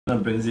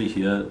Brings it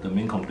here, the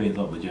main complaint is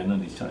about vaginal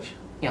discharge.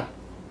 Yeah.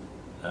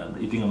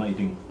 Eating or not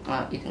eating?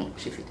 Eating.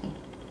 She's eating.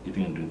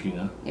 Eating and drinking,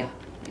 huh? Yeah,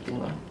 eating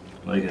well.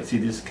 Now you can see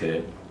this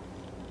cat,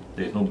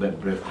 there's no bad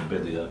breath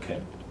compared to the other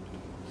cat.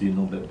 See,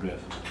 no bad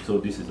breath. So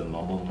this is a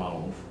normal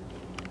mouth,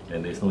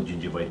 and there's no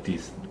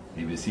gingivitis.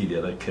 If you see the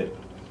other cat,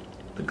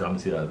 the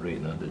gums here are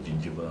red, the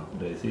gingiva.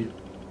 There you see?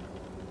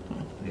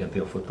 You can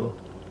take a photo.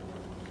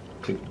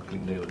 Click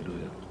there, will do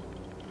it.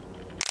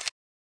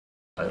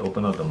 I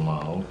open up the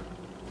mouth.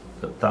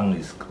 The tongue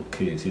is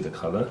okay, you see the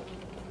color?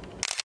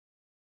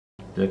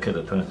 The cat,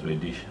 the tongue is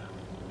reddish.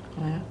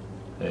 Yeah.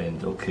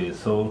 And okay,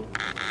 so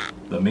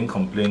the main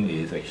complaint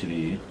is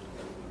actually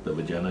the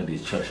vaginal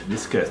discharge.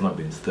 This cat has not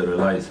been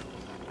sterilized.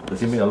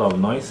 Does it make a lot of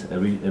noise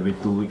every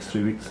 2 weeks,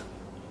 3 weeks?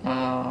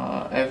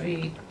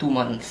 Every 2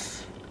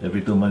 months.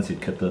 Every 2 months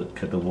it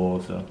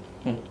caterwauls.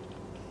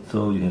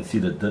 So you can see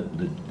the dirt,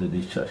 the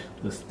discharge,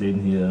 the stain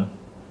here,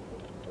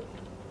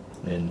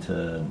 and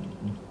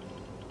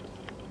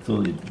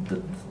so it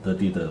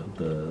dirty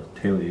the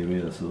tail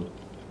area. So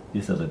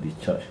these are the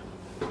discharge.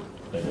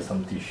 And there's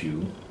some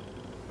tissue,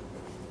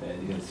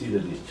 and you can see the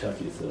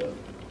discharge is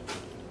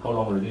how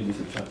long already this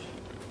discharge?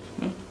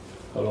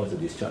 How long is the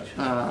discharge?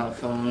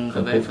 From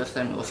the very first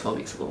time, it was 4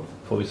 weeks ago.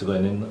 4 weeks ago,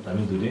 and then I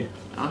mean today?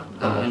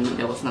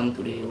 There was none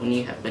today. It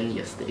only happened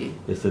yesterday.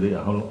 Yesterday,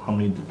 how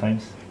many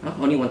times?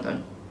 Only 1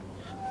 time.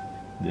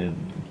 Then,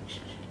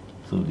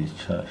 so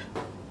discharge.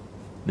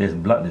 There's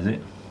blood, is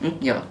it?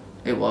 Yeah,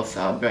 it was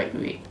bright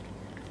red.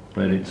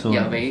 Bright red. So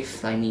yeah, very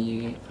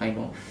slimy kind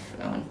of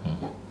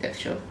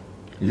texture.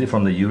 Is it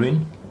from the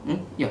urine?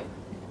 Yeah.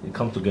 It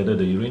comes together,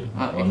 the urine?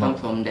 It comes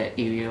from that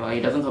area.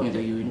 It doesn't come in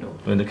the urine though.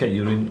 When the cat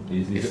urine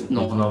is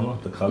normal?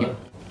 The color? Yeah,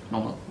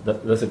 normal.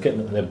 Does the cat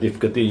have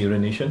difficulty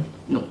urination?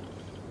 No.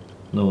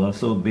 No,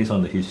 so based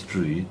on the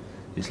history,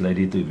 it's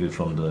likely to be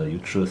from the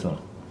uterus.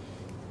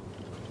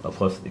 Of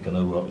course, you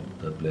cannot rub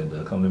the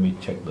blender. Come, let me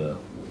check do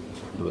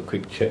a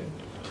quick check.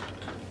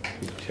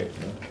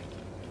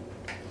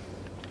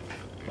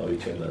 How we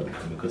check the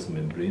mucous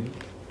membrane.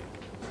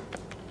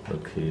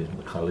 Okay,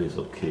 the color is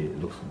okay, it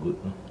looks good.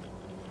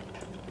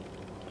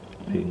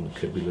 Pink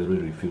capillary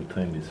refill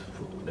time is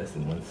less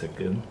than 1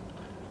 second.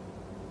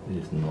 It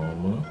is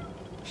normal.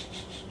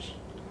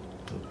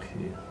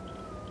 Okay,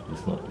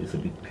 it's a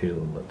bit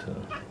pale, but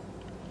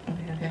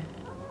Okay.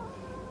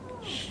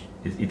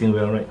 It's eating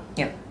well, right?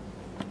 Yeah.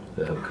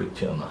 Let's have a quick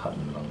check on the heart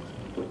and lungs.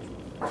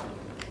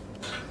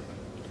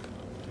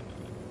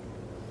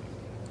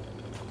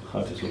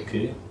 Heart is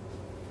okay.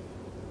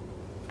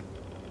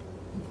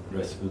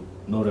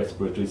 No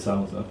respiratory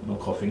sounds, no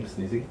coughing,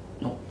 sneezing?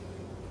 No.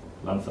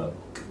 Lungs are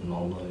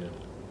normal, yeah.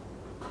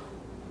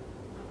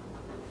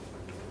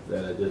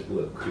 Then I just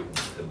do a quick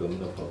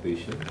abdominal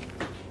palpation.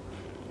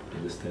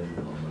 Understand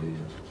normally.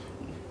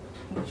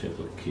 Check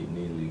for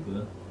kidney,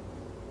 liver.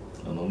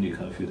 Normally you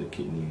can't feel the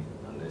kidney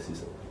unless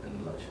it's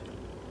enlarged.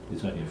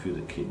 This one you feel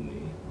the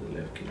kidney, the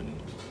left kidney.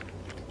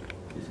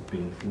 Is it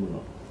painful or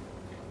not?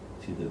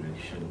 See the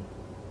reaction?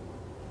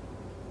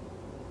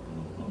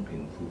 No, not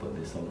painful, but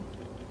there's some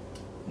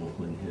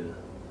movement here.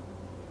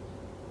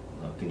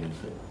 Nothing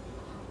inside.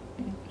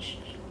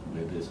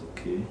 Bladder is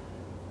okay.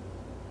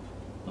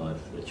 Now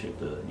I check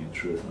the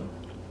uterus.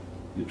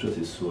 Uterus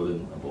is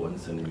swollen about 1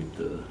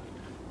 centimeter.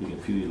 You can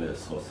feel it like a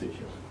sausage.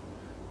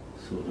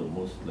 So the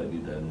most likely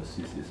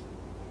diagnosis is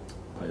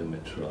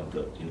pyometra,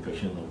 the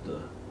infection of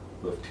the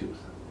birth tubes.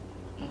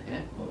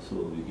 Okay. Also,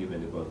 we give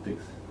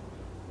antibiotics.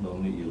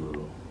 Normally it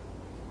will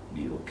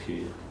be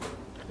okay.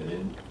 And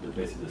then the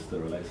best is to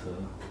sterilize her.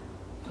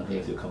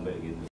 Otherwise you'll come back again.